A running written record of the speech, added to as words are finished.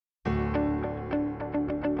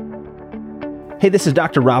Hey, this is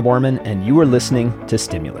Dr. Rob Orman, and you are listening to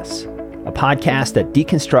Stimulus, a podcast that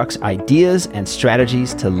deconstructs ideas and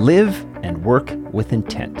strategies to live and work with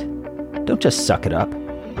intent. Don't just suck it up.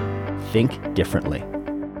 Think differently.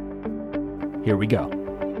 Here we go.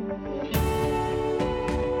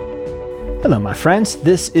 Hello, my friends.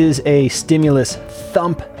 This is a Stimulus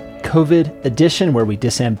Thump COVID edition where we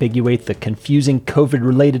disambiguate the confusing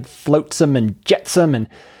COVID-related flotsam and jetsam and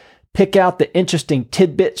pick out the interesting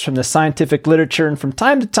tidbits from the scientific literature and from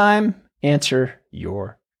time to time answer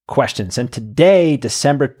your questions. And today,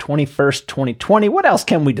 December 21st, 2020, what else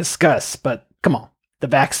can we discuss? But come on, the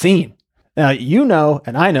vaccine. Now, you know,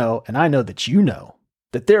 and I know that you know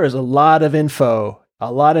that there is a lot of info,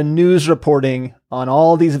 a lot of news reporting on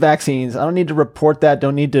all these vaccines. I don't need to report that,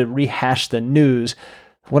 don't need to rehash the news.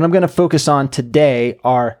 What I'm going to focus on today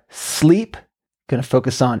are sleep, going to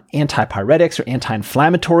focus on antipyretics or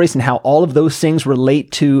anti-inflammatories and how all of those things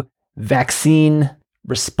relate to vaccine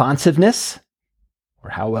responsiveness or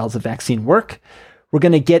how well does the vaccine work. We're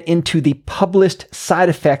going to get into the published side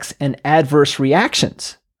effects and adverse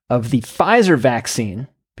reactions of the Pfizer vaccine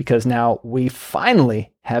because now we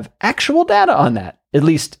finally have actual data on that, at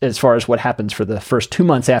least as far as what happens for the first 2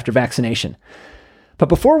 months after vaccination. But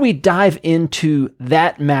before we dive into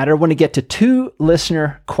that matter, I want to get to two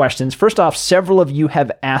listener questions. First off, several of you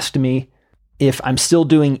have asked me if I'm still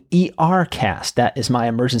doing ERcast. That is my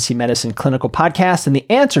emergency medicine clinical podcast. And the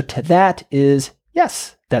answer to that is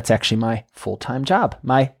yes. That's actually my full-time job,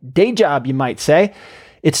 my day job, you might say.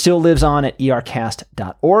 It still lives on at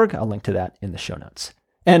ercast.org. I'll link to that in the show notes.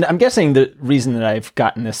 And I'm guessing the reason that I've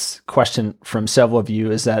gotten this question from several of you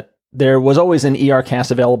is that there was always an ERcast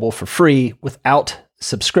available for free without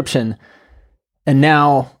subscription. And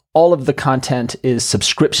now all of the content is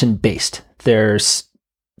subscription-based. There's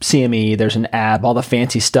CME, there's an AB, all the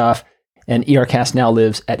fancy stuff. And ERcast now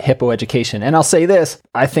lives at Hippo Education. And I'll say this,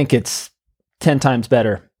 I think it's 10 times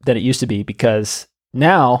better than it used to be because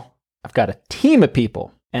now I've got a team of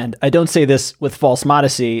people. And I don't say this with false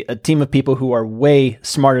modesty, a team of people who are way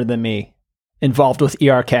smarter than me involved with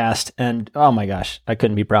ERcast. And oh my gosh, I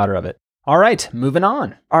couldn't be prouder of it. All right, moving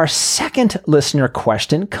on. Our second listener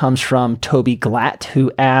question comes from Toby Glatt,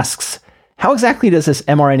 who asks, how exactly does this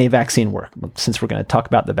mRNA vaccine work? Well, since we're going to talk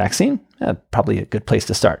about the vaccine, probably a good place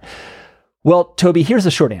to start. Well, Toby, here's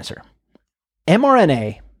the short answer.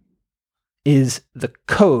 mRNA is the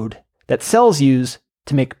code that cells use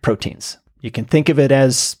to make proteins. You can think of it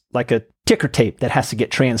as like a ticker tape that has to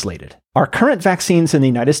get translated. Our current vaccines in the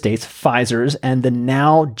United States, Pfizer's, and the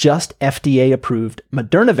now just FDA-approved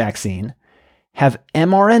Moderna vaccine have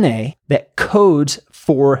mRNA that codes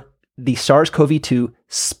for the SARS-CoV-2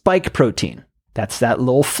 spike protein. That's that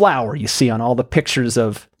little flower you see on all the pictures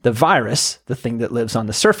of the virus, the thing that lives on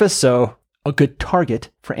the surface, so a good target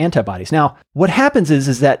for antibodies. Now, what happens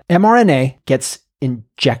is that mRNA gets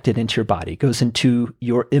injected into your body, goes into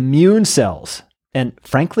your immune cells, and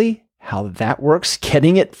frankly, how that works,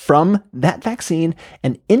 getting it from that vaccine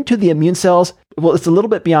and into the immune cells, well, it's a little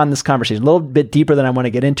bit beyond this conversation, a little bit deeper than I want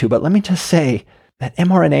to get into, but let me just say that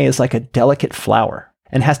mRNA is like a delicate flower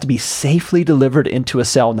and has to be safely delivered into a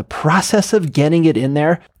cell. In the process of getting it in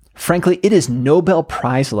there, frankly, it is Nobel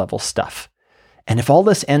Prize level stuff. And if all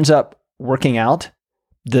this ends up working out,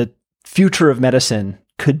 the future of medicine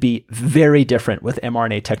could be very different with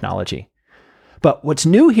mRNA technology. But what's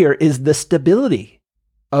new here is the stability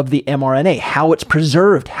of the mRNA, how it's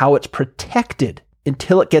preserved, how it's protected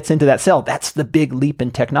until it gets into that cell. That's the big leap in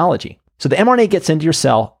technology. So the mRNA gets into your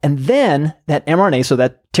cell, and then that mRNA, so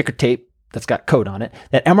that ticker tape that's got code on it,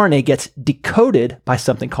 that mRNA gets decoded by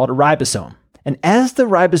something called a ribosome. And as the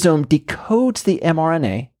ribosome decodes the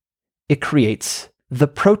mRNA, it creates the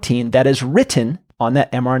protein that is written on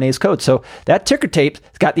that mRNA's code. So that ticker tape's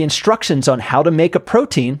got the instructions on how to make a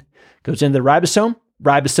protein, goes into the ribosome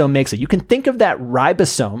makes it. You can think of that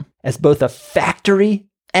ribosome as both a factory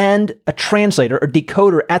and a translator or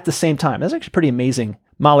decoder at the same time. That's actually a pretty amazing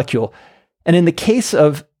molecule. And in the case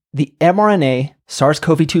of the mRNA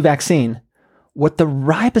SARS-CoV-2 vaccine, what the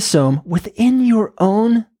ribosome within your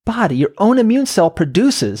own body, your own immune cell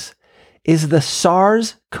produces is the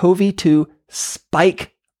SARS-CoV-2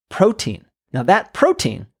 spike protein. Now that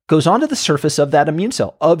protein goes onto the surface of that immune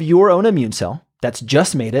cell, of your own immune cell that's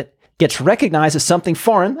just made it, gets recognized as something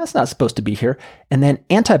foreign, that's not supposed to be here, and then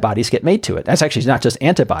antibodies get made to it. That's actually not just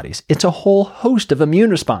antibodies, it's a whole host of immune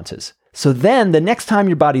responses. So then the next time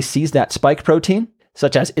your body sees that spike protein,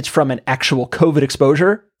 such as it's from an actual COVID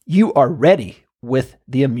exposure, you are ready with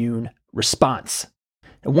the immune response.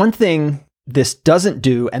 And one thing this doesn't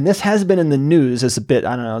do, and this has been in the news as a bit,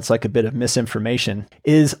 I don't know, it's like a bit of misinformation,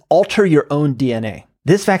 is alter your own DNA.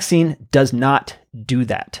 This vaccine does not do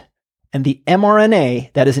that. And the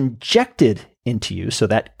mRNA that is injected into you, so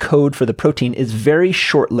that code for the protein, is very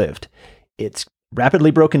short-lived. It's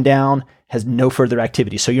rapidly broken down, has no further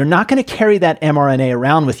activity. So you're not going to carry that mRNA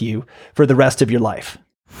around with you for the rest of your life.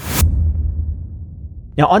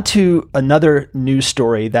 Now, on to another news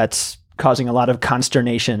story that's causing a lot of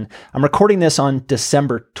consternation. I'm recording this on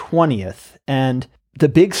December 20th, and the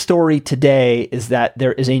big story today is that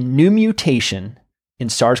there is a new mutation in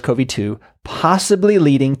SARS-CoV-2, possibly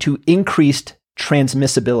leading to increased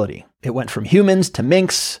transmissibility. It went from humans to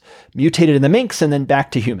minks, mutated in the minks, and then back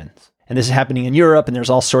to humans. And this is happening in Europe, and there's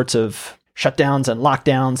all sorts of shutdowns and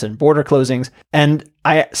lockdowns and border closings. And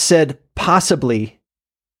I said possibly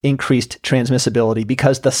increased transmissibility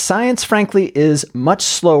because the science, frankly, is much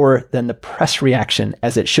slower than the press reaction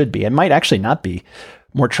as it should be. It might actually not be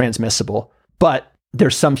more transmissible, but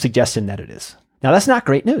there's some suggestion that it is. Now, that's not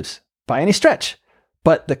great news by any stretch.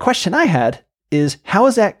 But the question I had is, how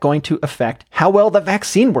is that going to affect how well the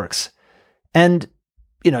vaccine works? And,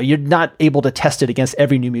 you're not able to test it against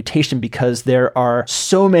every new mutation because there are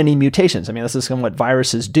so many mutations. I mean, this is what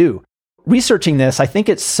viruses do. Researching this, I think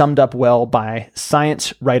it's summed up well by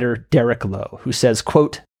science writer Derek Lowe, who says,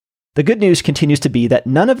 quote, "The good news continues to be that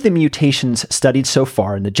none of the mutations studied so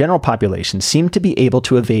far in the general population seem to be able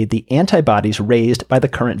to evade the antibodies raised by the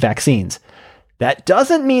current vaccines. That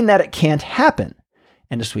doesn't mean that it can't happen.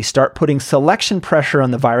 And as we start putting selection pressure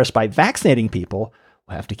on the virus by vaccinating people,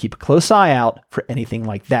 we'll have to keep a close eye out for anything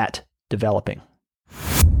like that developing."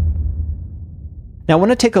 Now, I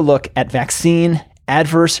want to take a look at vaccine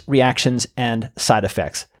adverse reactions and side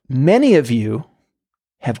effects. Many of you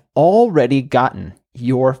have already gotten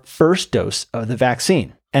your first dose of the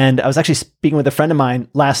vaccine. And I was actually speaking with a friend of mine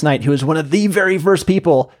last night who was one of the very first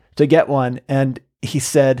people to get one. And he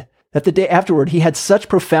said that the day afterward, he had such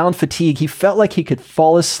profound fatigue, he felt like he could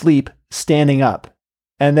fall asleep standing up.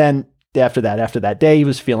 And then after that day, he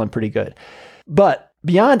was feeling pretty good. But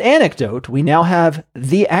beyond anecdote, we now have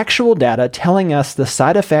the actual data telling us the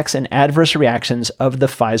side effects and adverse reactions of the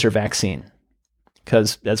Pfizer vaccine.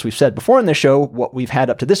 Because as we've said before in the show, what we've had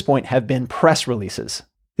up to this point have been press releases.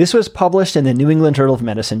 This was published in the New England Journal of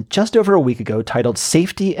Medicine just over a week ago, titled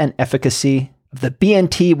Safety and Efficacy of the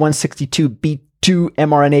BNT162b2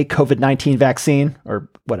 mRNA COVID-19 vaccine, or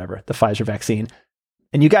whatever, the Pfizer vaccine.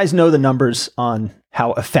 And you guys know the numbers on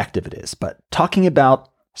how effective it is, but talking about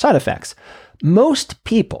side effects, most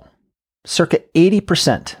people, circa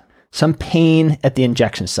 80%, some pain at the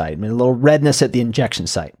injection site, a little redness at the injection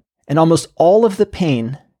site. And almost all of the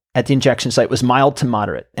pain at the injection site was mild to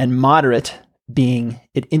moderate, and moderate being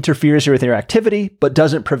it interferes with your activity, but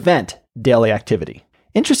doesn't prevent daily activity.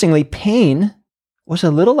 Interestingly, pain was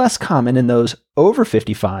a little less common in those over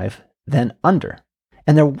 55 than under.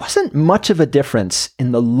 And there wasn't much of a difference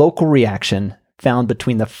in the local reaction found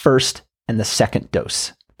between the first and the second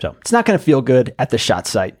dose. So it's not going to feel good at the shot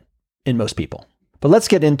site in most people. But let's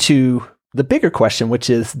get into the bigger question, which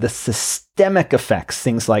is the systemic effects,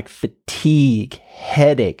 things like fatigue,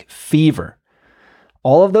 headache, fever.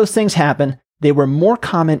 All of those things happen. They were more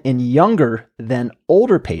common in younger than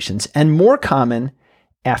older patients and more common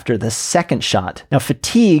after the second shot. Now,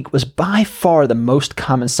 fatigue was by far the most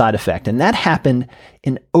common side effect, and that happened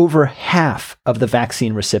in over half of the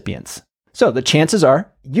vaccine recipients. So the chances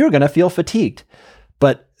are you're going to feel fatigued.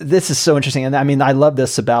 But this is so interesting. And I love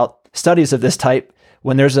this about studies of this type.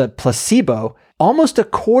 When there's a placebo, almost a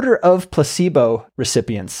quarter of placebo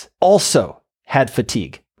recipients also had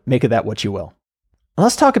fatigue. Make of that what you will.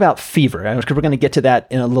 Let's talk about fever. We're going to get to that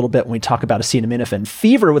in a little bit when we talk about acetaminophen.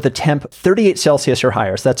 Fever with a temp 38 Celsius or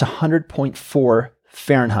higher, so that's 100.4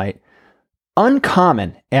 Fahrenheit.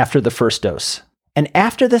 Uncommon after the first dose. And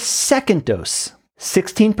after the second dose,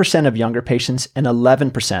 16% of younger patients and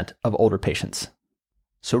 11% of older patients.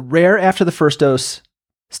 So rare after the first dose,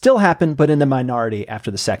 still happened, but in the minority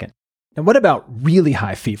after the second. And what about really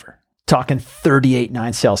high fever? Talking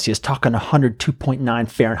 38.9 Celsius, talking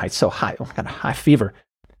 102.9 Fahrenheit, so high. Oh my God, high fever.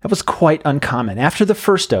 That was quite uncommon. After the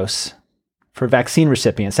first dose, for vaccine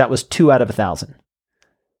recipients, that was 2 out of 1,000.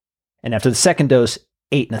 And after the second dose,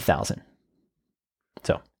 8 in 1,000.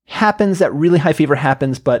 So happens, that really high fever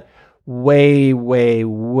happens, but way, way,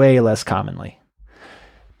 way less commonly.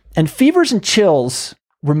 And fevers and chills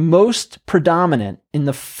were most predominant in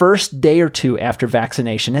the first day or two after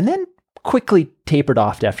vaccination, and then quickly tapered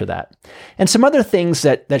off after that. And some other things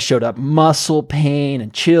that showed up, muscle pain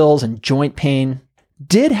and chills and joint pain,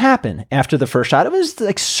 did happen after the first shot. It was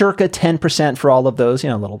like circa 10% for all of those,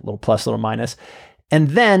 little plus, little minus, and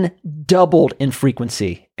then doubled in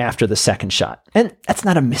frequency after the second shot. And that's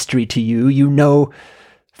not a mystery to you.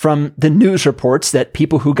 from the news reports that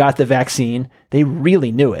people who got the vaccine, they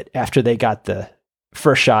really knew it after they got the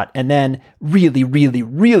first shot, and then really, really,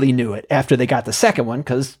 really knew it after they got the second one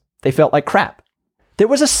because they felt like crap. There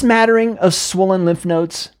was a smattering of swollen lymph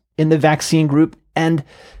nodes in the vaccine group, and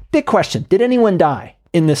big question, did anyone die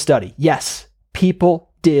in this study? Yes, people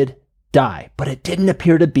did die, but it didn't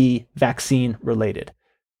appear to be vaccine related.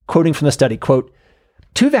 Quoting from the study, quote,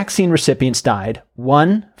 2 vaccine recipients died,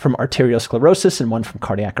 one from arteriosclerosis and one from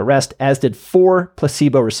cardiac arrest, as did 4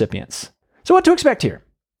 placebo recipients. So what to expect here?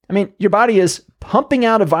 I mean, your body is pumping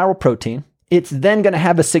out a viral protein. It's then going to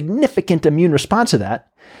have a significant immune response to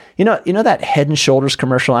that. You know that Head and Shoulders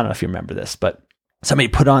commercial? I don't know if you remember this, but somebody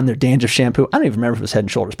put on their dandruff shampoo. I don't even remember if it was Head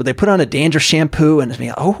and Shoulders, but they put on a dandruff shampoo and it's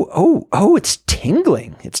like, oh, it's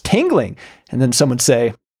tingling. It's tingling. And then someone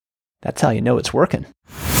say, that's how you know it's working.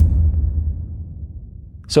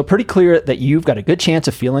 So pretty clear that you've got a good chance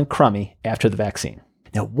of feeling crummy after the vaccine.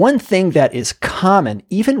 Now, one thing that is common,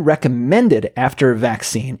 even recommended after a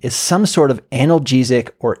vaccine, is some sort of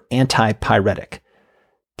analgesic or antipyretic.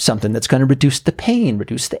 Something that's going to reduce the pain,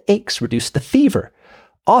 reduce the aches, reduce the fever.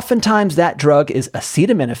 Oftentimes, that drug is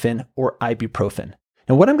acetaminophen or ibuprofen.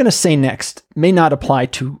 Now, what I'm going to say next may not apply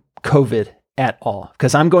to COVID at all,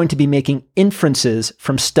 because I'm going to be making inferences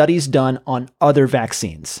from studies done on other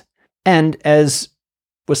vaccines. And as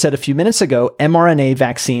was said a few minutes ago, mRNA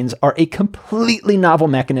vaccines are a completely novel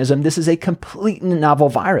mechanism. This is a completely novel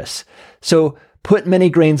virus. So put many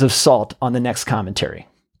grains of salt on the next commentary.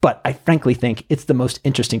 But I frankly think it's the most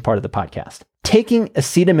interesting part of the podcast. Taking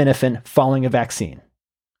acetaminophen following a vaccine.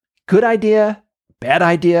 Good idea? Bad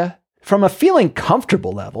idea? From a feeling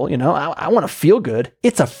comfortable level, I want to feel good.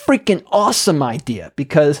 It's a freaking awesome idea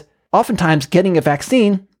because oftentimes getting a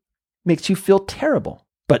vaccine makes you feel terrible.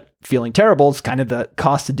 But feeling terrible is kind of the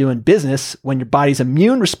cost of doing business when your body's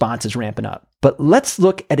immune response is ramping up. But let's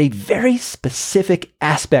look at a very specific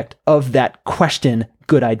aspect of that question,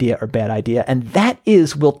 good idea or bad idea, and that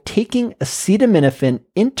is, will taking acetaminophen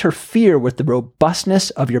interfere with the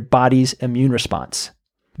robustness of your body's immune response?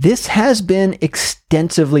 This has been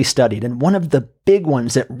extensively studied, and one of the big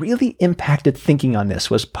ones that really impacted thinking on this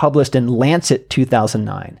was published in Lancet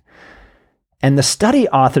 2009. And the study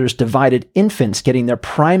authors divided infants getting their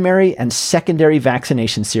primary and secondary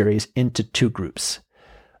vaccination series into 2 groups.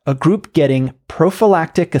 A group getting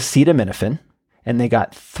prophylactic acetaminophen, and they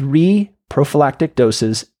got 3 prophylactic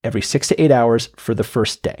doses every 6 to 8 hours for the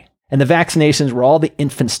first day. And the vaccinations were all the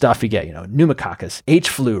infant stuff you get, pneumococcus, H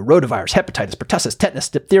flu, rotavirus, hepatitis, pertussis, tetanus,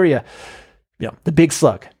 diphtheria, the big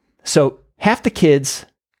slug. So half the kids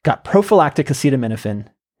got prophylactic acetaminophen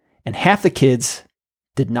and half the kids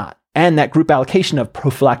did not. And that group allocation of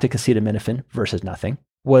prophylactic acetaminophen versus nothing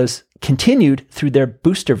was continued through their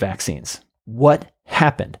booster vaccines. What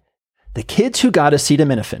happened? The kids who got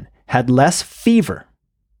acetaminophen had less fever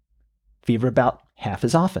about half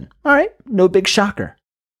as often. All right, no big shocker.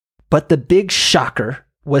 But the big shocker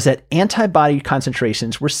was that antibody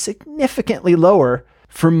concentrations were significantly lower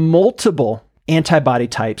for multiple antibody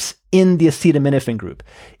types in the acetaminophen group.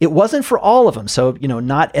 It wasn't for all of them. So,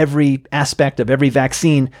 not every aspect of every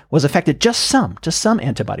vaccine was affected, just some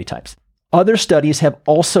antibody types. Other studies have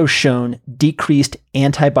also shown decreased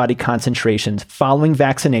antibody concentrations following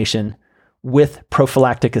vaccination with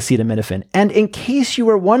prophylactic acetaminophen. And in case you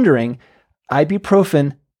were wondering,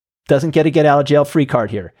 ibuprofen doesn't get a get out of jail free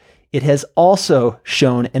card here. It has also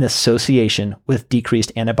shown an association with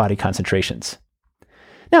decreased antibody concentrations.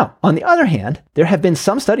 Now, on the other hand, there have been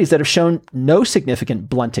some studies that have shown no significant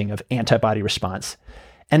blunting of antibody response.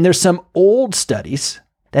 And there's some old studies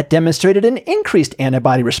that demonstrated an increased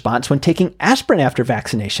antibody response when taking aspirin after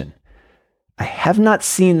vaccination. I have not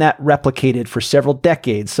seen that replicated for several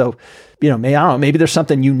decades. So, maybe there's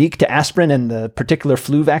something unique to aspirin and the particular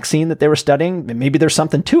flu vaccine that they were studying. Maybe there's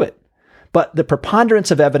something to it. But the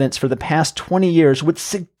preponderance of evidence for the past 20 years would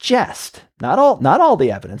suggest, not all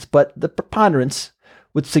the evidence, but the preponderance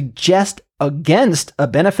would suggest against a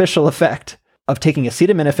beneficial effect of taking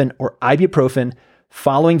acetaminophen or ibuprofen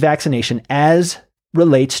following vaccination as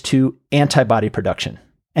relates to antibody production.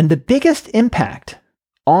 And the biggest impact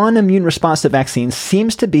on immune response to vaccines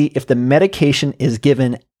seems to be if the medication is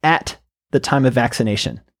given at the time of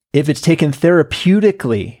vaccination. If it's taken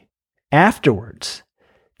therapeutically afterwards,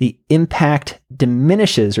 the impact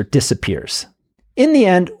diminishes or disappears. In the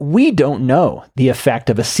end, we don't know the effect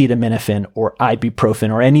of acetaminophen or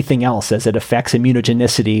ibuprofen or anything else as it affects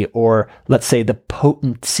immunogenicity or, let's say, the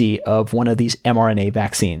potency of one of these mRNA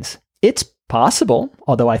vaccines. It's possible,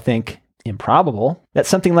 although I think improbable, that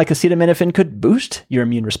something like acetaminophen could boost your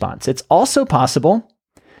immune response. It's also possible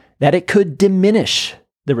that it could diminish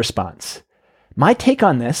the response. My take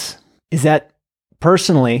on this is that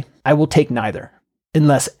personally, I will take neither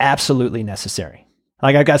unless absolutely necessary.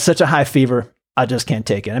 Like I've got such a high fever, I just can't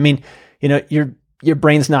take it. I mean, your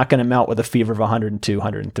brain's not going to melt with a fever of 102,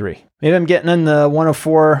 103. Maybe I'm getting in the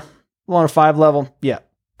 104, 105 level. Yeah,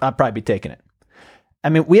 I'll probably be taking it. I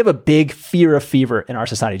mean, we have a big fear of fever in our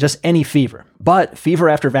society, just any fever. But fever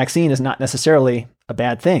after vaccine is not necessarily a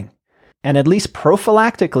bad thing. And at least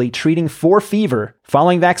prophylactically treating for fever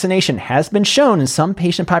following vaccination has been shown in some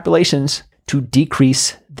patient populations to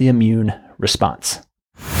decrease the immune response.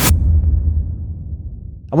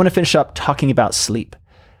 I want to finish up talking about sleep.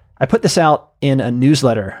 I put this out in a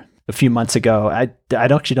newsletter a few months ago. I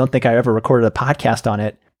actually don't think I ever recorded a podcast on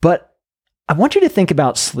it, but I want you to think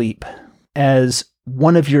about sleep as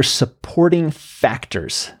one of your supporting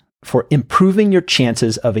factors for improving your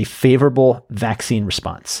chances of a favorable vaccine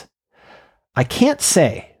response. I can't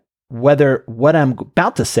say whether what I'm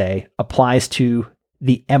about to say applies to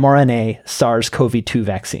the mRNA SARS-CoV-2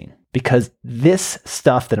 vaccine, because this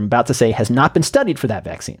stuff that I'm about to say has not been studied for that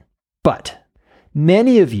vaccine. But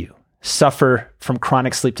many of you suffer from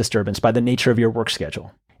chronic sleep disturbance by the nature of your work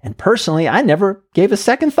schedule. And personally, I never gave a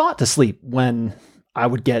second thought to sleep when I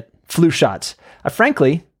would get flu shots. I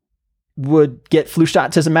frankly would get flu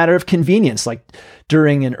shots as a matter of convenience, like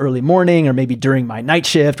during an early morning or maybe during my night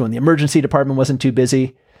shift when the emergency department wasn't too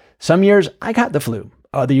busy. Some years I got the flu.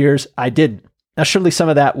 Other years I didn't. Now, surely some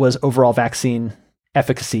of that was overall vaccine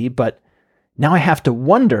efficacy, but now I have to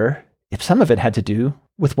wonder if some of it had to do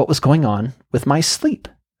with what was going on with my sleep.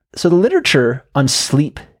 So the literature on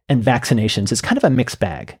sleep and vaccinations is kind of a mixed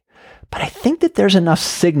bag, but I think that there's enough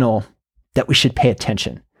signal that we should pay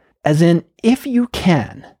attention. As in, if you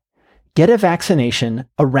can, get a vaccination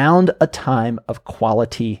around a time of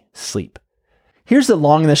quality sleep. Here's the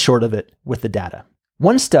long and the short of it with the data.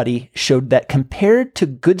 One study showed that compared to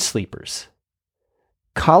good sleepers,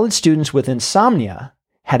 college students with insomnia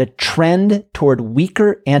had a trend toward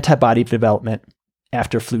weaker antibody development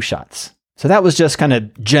after flu shots. So that was just kind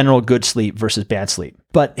of general good sleep versus bad sleep.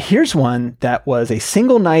 But here's one that was a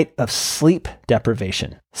single night of sleep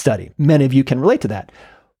deprivation study. Many of you can relate to that.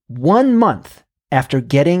 1 month after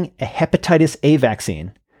getting a hepatitis A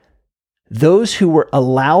vaccine, those who were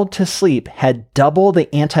allowed to sleep had double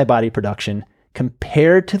the antibody production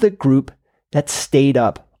compared to the group that stayed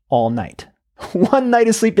up all night. 1 night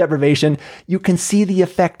of sleep deprivation, you can see the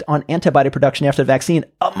effect on antibody production after the vaccine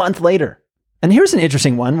a month later. And here's an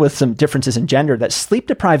interesting one with some differences in gender, that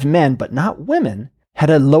sleep-deprived men, but not women,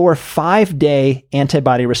 had a lower 5-day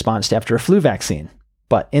antibody response after a flu vaccine.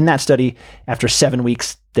 But in that study, after 7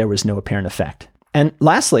 weeks, there was no apparent effect. And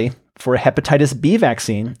lastly, for a hepatitis B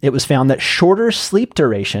vaccine, it was found that shorter sleep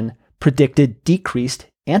duration predicted decreased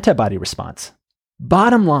antibody response.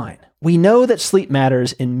 Bottom line, we know that sleep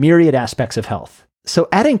matters in myriad aspects of health. So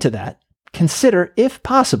adding to that, consider, if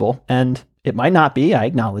possible, and it might not be, I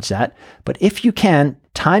acknowledge that, but if you can,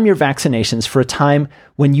 time your vaccinations for a time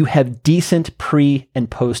when you have decent pre and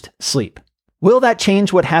post sleep. Will that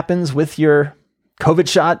change what happens with your COVID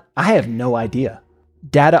shot? I have no idea.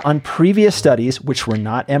 Data on previous studies, which were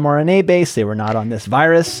not mRNA-based, they were not on this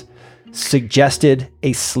virus, suggested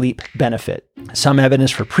a sleep benefit. Some evidence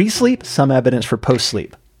for pre-sleep, some evidence for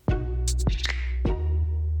post-sleep.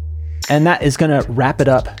 And that is going to wrap it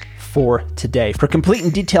up for today. For complete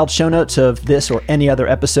and detailed show notes of this or any other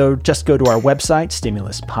episode, just go to our website,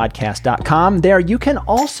 stimuluspodcast.com. There you can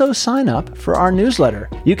also sign up for our newsletter.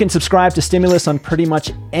 You can subscribe to Stimulus on pretty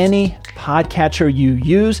much any podcatcher you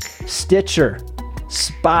use, Stitcher,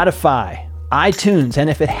 Spotify, iTunes, and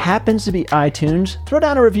if it happens to be iTunes, throw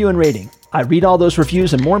down a review and rating. I read all those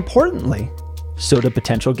reviews, and more importantly, so do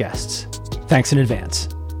potential guests. Thanks in advance.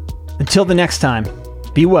 Until the next time,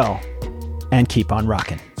 be well and keep on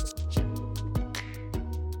rocking.